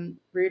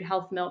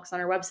health milks on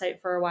our website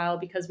for a while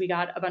because we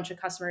got a bunch of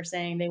customers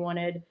saying they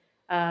wanted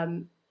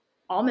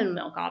almond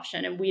milk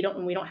option, and we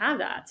don't have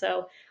that.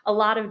 So a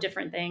lot of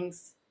different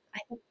things I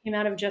think came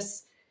out of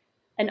just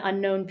an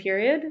unknown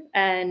period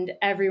and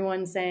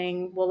everyone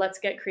saying, well, let's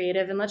get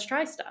creative and let's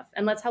try stuff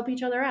and let's help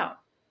each other out.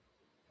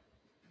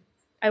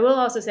 I will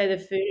also say the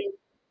food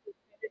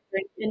and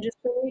drink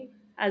industry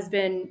has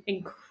been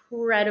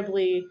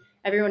incredibly,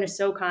 everyone is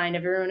so kind.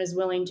 Everyone is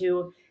willing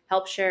to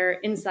help share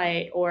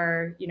insight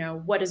or,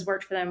 what has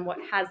worked for them, what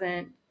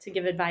hasn't, to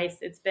give advice.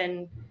 It's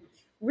been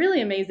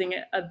really amazing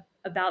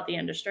about the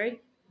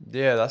industry.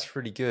 Yeah, that's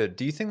really good.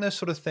 Do you think those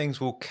sort of things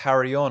will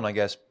carry on, I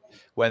guess,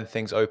 when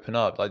things open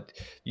up? Like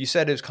you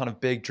said, it was kind of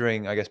big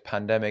during, I guess,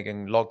 pandemic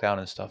and lockdown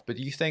and stuff. But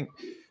do you think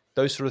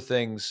those sort of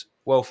things,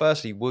 well,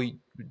 firstly,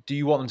 do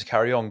you want them to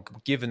carry on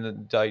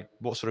given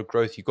what sort of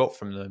growth you got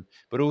from them?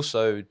 But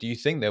also, do you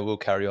think they will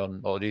carry on,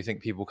 or do you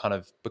think people kind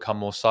of become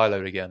more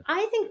siloed again?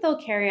 I think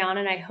they'll carry on,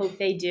 and I hope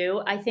they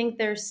do. I think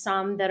there's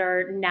some that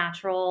are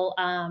natural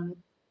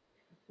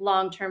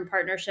long-term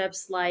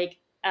partnerships, like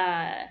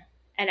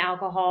an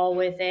alcohol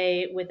with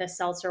a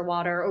seltzer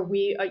water, or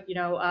we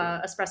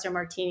espresso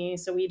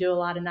martinis. So we do a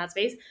lot in that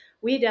space.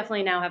 We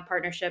definitely now have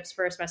partnerships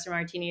for espresso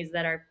martinis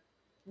that are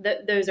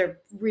those are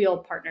real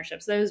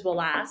partnerships. Those will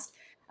last.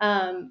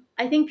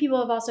 I think people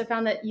have also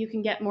found that you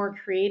can get more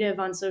creative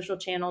on social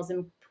channels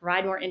and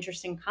provide more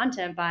interesting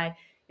content by,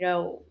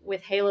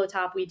 with Halo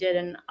Top, we did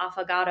an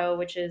affogato,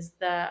 which is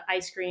the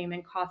ice cream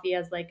and coffee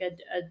as like a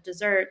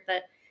dessert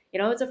that,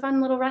 it's a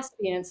fun little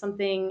recipe and it's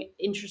something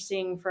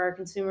interesting for our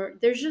consumer.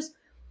 There's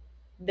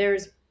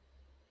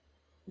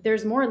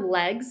there's more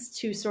legs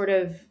to sort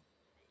of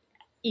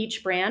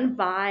each brand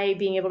by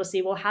being able to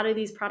see, well, how do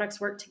these products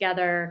work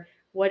together?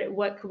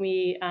 What can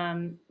we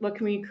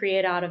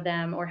create out of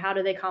them, or how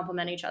do they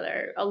complement each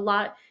other? A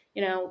lot,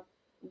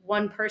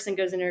 one person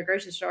goes into a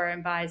grocery store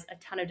and buys a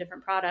ton of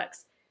different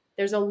products.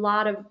 There's a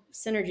lot of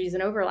synergies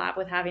and overlap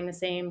with having the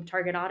same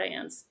target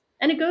audience,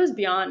 and it goes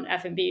beyond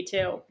F&B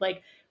too.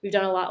 Like we've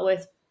done a lot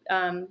with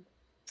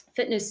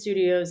fitness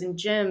studios and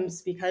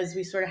gyms because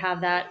we sort of have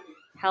that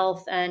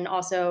health and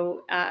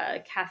also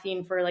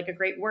caffeine for like a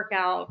great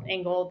workout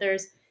angle.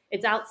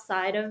 It's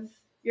outside of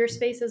your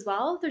space as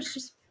well.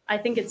 I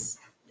think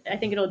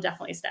it'll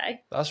definitely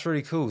stay. That's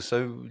really cool.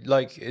 So,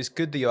 like, it's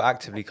good that you're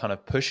actively kind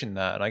of pushing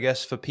that. And I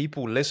guess for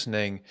people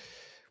listening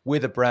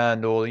with a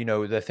brand, or,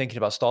 they're thinking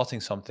about starting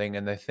something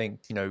and they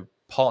think,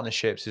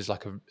 partnerships is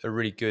like a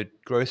really good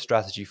growth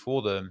strategy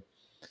for them.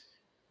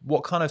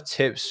 What kind of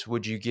tips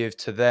would you give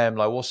to them?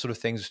 Like, what sort of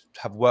things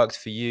have worked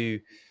for you?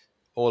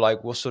 or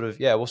like what sort of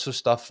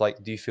stuff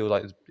like do you feel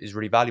like is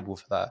really valuable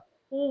for that?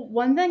 Well,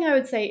 one thing I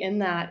would say in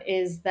that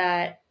is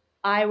that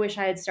I wish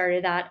I had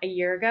started that a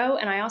year ago.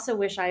 And I also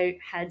wish I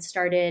had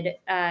started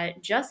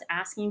just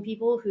asking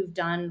people who've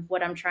done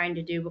what I'm trying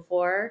to do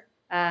before.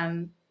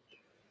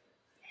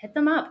 Hit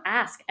them up,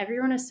 ask.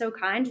 Everyone is so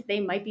kind. They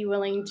might be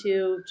willing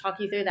to talk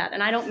you through that.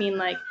 And I don't mean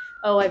like,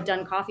 oh, I've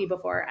done coffee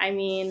before. I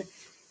mean,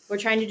 we're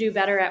trying to do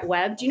better at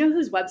web. Do you know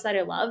whose website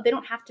I love? They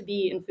don't have to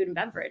be in food and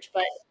beverage,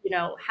 but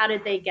how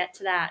did they get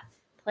to that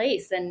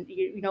place? And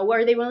what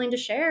are they willing to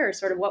share?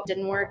 Sort of what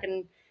didn't work.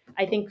 And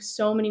I think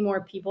so many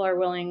more people are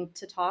willing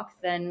to talk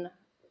than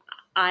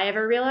I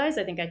ever realized.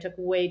 I think I took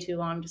way too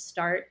long to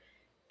start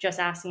just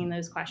asking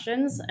those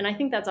questions, and I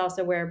think that's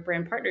also where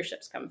brand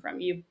partnerships come from.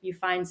 You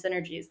find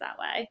synergies that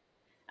way.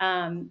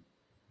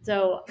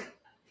 So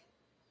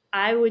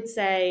I would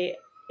say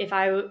if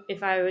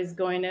I was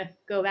going to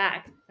go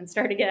back and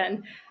start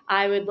again,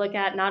 I would look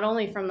at not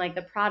only from like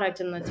the product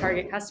and the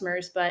target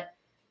customers, but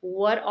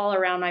what all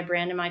around my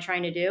brand am I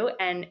trying to do,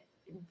 and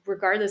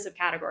regardless of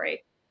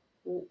category,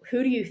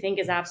 who do you think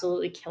is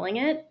absolutely killing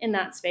it in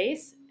that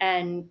space,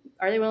 and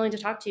are they willing to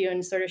talk to you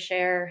and sort of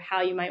share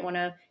how you might want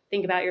to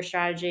think about your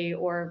strategy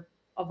or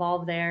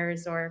evolve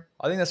theirs? Or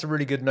I think that's a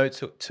really good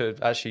note to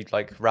actually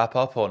like wrap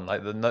up on,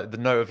 like the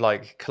note of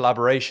like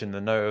collaboration, the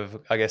note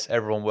of, I guess,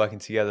 everyone working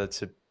together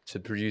to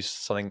produce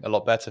something a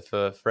lot better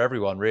for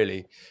everyone,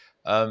 really.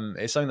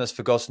 It's something that's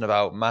forgotten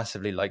about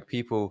massively. Like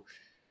people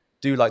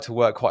do like to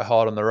work quite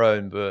hard on their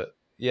own, but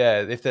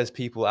yeah, if there's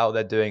people out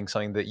there doing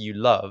something that you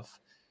love,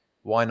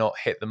 why not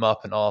hit them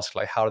up and ask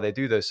like how do they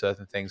do those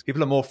certain things?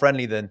 People are more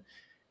friendly than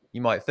you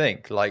might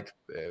think. Like,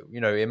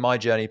 in my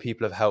journey,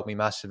 people have helped me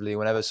massively.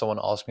 Whenever someone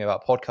asks me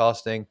about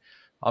podcasting,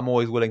 I'm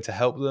always willing to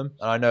help them.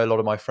 And I know a lot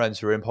of my friends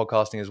who are in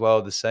podcasting as well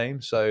are the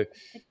same. So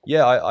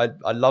yeah,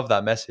 I love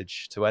that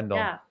message to end on.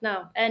 Yeah,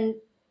 no. And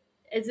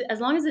as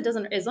long as as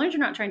long as you're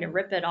not trying to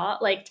rip it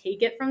off, like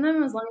take it from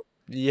them, as long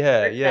as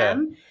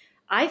them.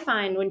 I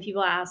find when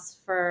people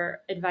ask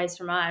for advice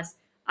from us,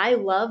 I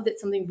love that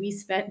something we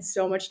spent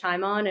so much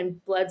time on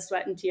and blood,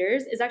 sweat, and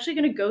tears is actually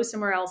going to go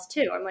somewhere else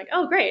too. I'm like,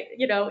 oh, great.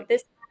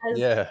 This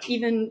has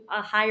even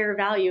a higher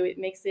value. It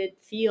makes it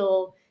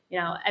feel,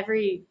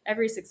 every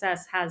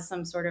success has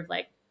some sort of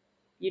like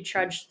you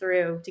trudged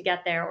through to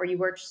get there, or you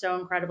worked so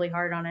incredibly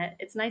hard on it.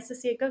 It's nice to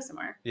see it go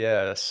somewhere.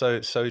 Yeah, that's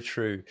so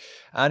true.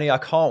 Annie, I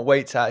can't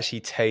wait to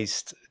actually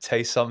taste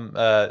some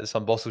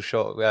bottle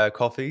shot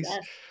coffees.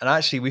 Yes. And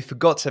actually, we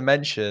forgot to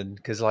mention,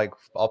 because like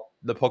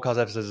the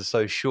podcast episodes are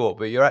so short,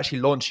 but you're actually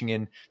launching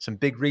in some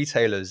big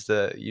retailers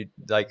that you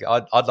like.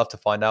 I'd love to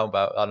find out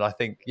about. And I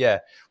think,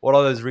 what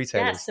are those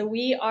retailers? Yeah, so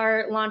we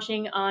are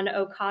launching on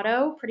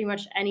Ocado pretty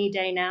much any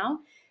day now.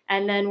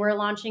 And then we're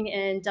launching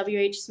in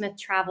WH Smith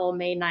Travel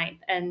May 9th.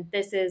 And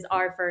this is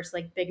our first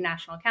like big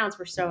national accounts.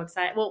 We're so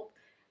excited. Well,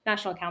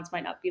 national accounts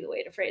might not be the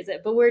way to phrase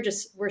it, but we're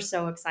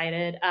so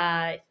excited.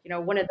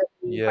 One of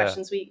the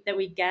questions that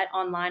we get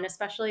online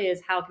especially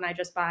is how can I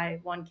just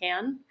buy one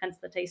can, hence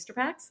the taster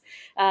packs,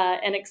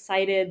 and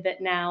excited that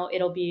now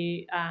it'll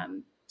be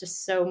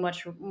just so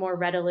much more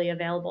readily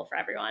available for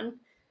everyone.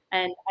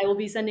 And I will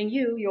be sending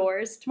you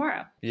yours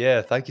tomorrow.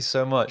 Yeah, thank you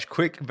so much.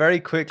 Very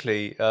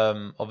quickly,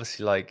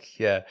 obviously,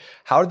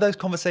 how did those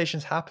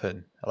conversations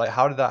happen? Like,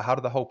 how did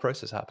the whole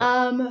process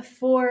happen?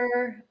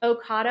 For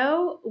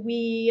Ocado,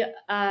 we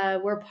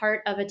were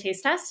part of a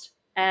taste test,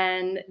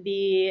 and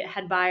the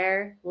head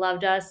buyer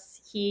loved us.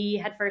 He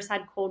had first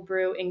had cold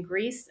brew in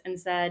Greece and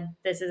said,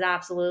 "This is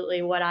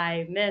absolutely what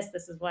I miss.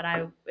 This is what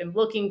I am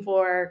looking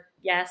for."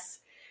 Yes.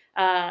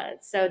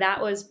 So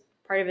that was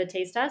part of a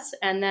taste test,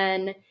 and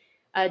then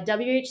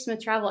WH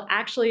Smith Travel,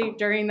 actually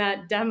during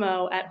that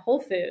demo at Whole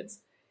Foods,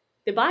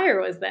 the buyer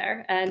was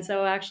there. And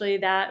so actually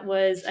that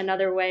was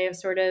another way of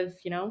sort of,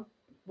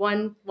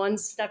 one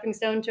stepping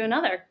stone to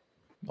another.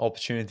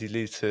 Opportunity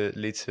leads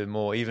to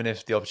more, even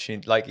if the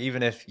opportunity, like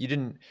even if you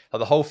didn't,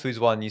 like the Whole Foods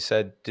one you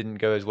said didn't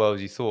go as well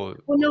as you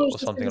thought, well, no, or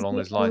something along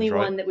those lines, right? The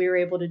only one that we were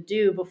able to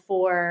do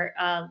before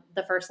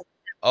the first.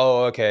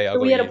 Oh, okay. So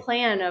we had a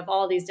plan of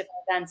all these different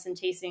events and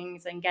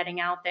tastings and getting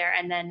out there,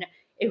 and then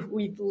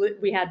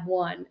we had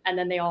one, and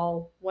then they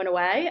all went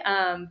away.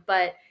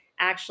 But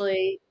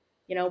actually,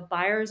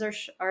 buyers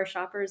are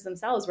shoppers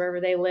themselves wherever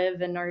they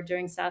live and are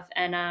doing stuff.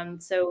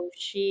 And so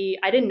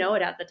I didn't know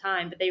it at the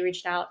time, but they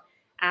reached out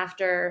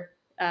after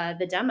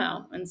the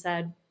demo and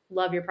said,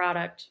 "Love your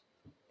product.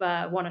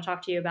 Want to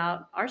talk to you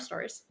about our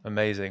stores."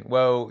 Amazing.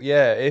 Well,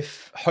 yeah,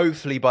 if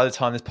hopefully by the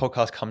time this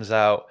podcast comes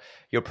out,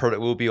 your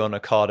product will be on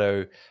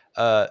Ocado.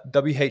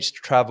 WH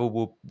Travel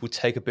will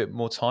take a bit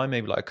more time,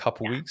 maybe like a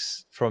couple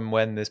weeks from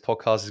when this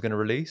podcast is going to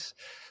release.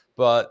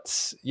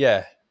 But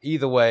yeah,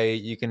 either way,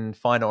 you can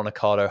find it on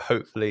Ocado,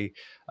 hopefully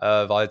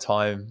by the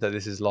time that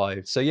this is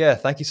live. So yeah,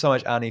 thank you so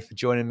much, Annie, for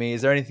joining me.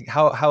 Is there anything,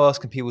 how else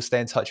can people stay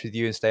in touch with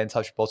you and stay in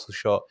touch with Bottle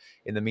Shot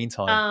in the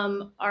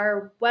meantime?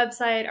 Our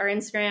website, our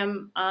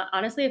Instagram,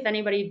 honestly, if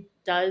anybody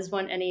does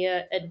want any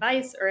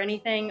advice or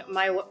anything,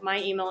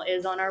 my email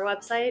is on our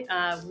website.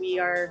 We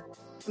are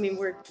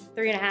we're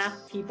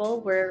 3.5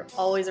 people. We're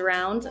always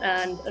around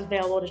and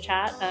available to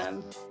chat.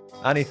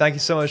 Annie, thank you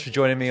so much for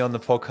joining me on the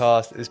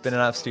podcast. It's been an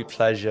absolute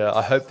pleasure.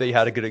 I hope that you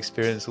had a good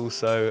experience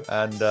also.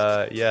 And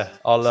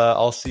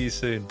I'll see you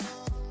soon.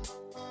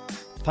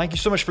 Thank you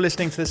so much for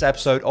listening to this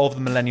episode of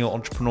The Millennial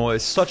Entrepreneur.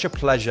 It's such a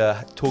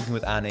pleasure talking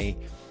with Annie.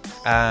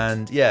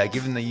 And yeah,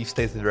 given that you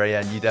stayed to the very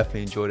end, you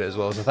definitely enjoyed it as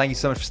well. So thank you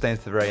so much for staying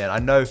to the very end. I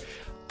know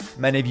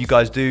many of you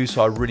guys do,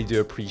 so I really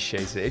do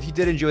appreciate it. If you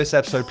did enjoy this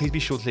episode, please be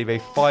sure to leave a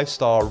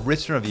 5-star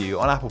written review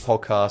on Apple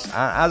Podcasts.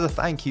 And as a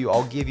thank you,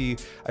 I'll give you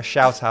a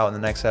shout out in the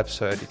next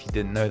episode if you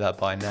didn't know that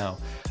by now.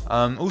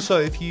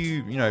 Also, if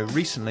you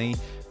recently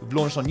we've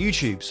launched on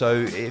YouTube, so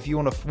if you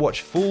want to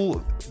watch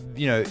full,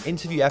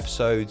 interview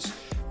episodes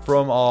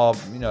from our,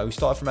 we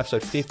started from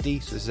episode 50,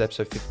 so this is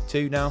episode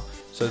 52 now.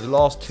 So the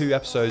last 2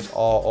 episodes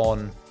are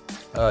on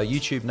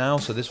YouTube now,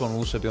 so this one will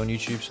also be on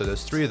YouTube. So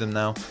there's 3 of them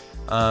now.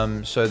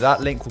 So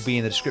that link will be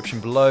in the description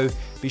below.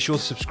 Be sure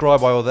to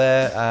subscribe while you're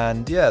there,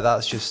 and yeah,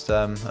 that's just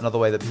another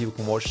way that people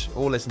can watch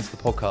or listen to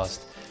the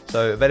podcast.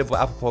 So available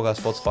at Apple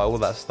Podcasts, Spotify, all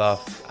that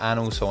stuff, and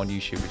also on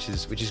YouTube,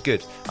 which is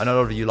good. I know a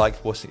lot of you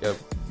like watching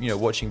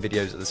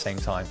videos at the same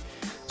time,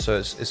 so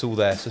it's all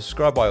there. So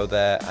subscribe while you're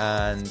there,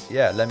 and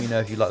yeah, let me know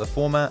if you like the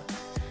format.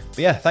 But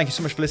yeah, thank you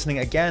so much for listening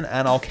again,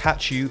 and I'll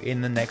catch you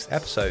in the next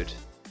episode.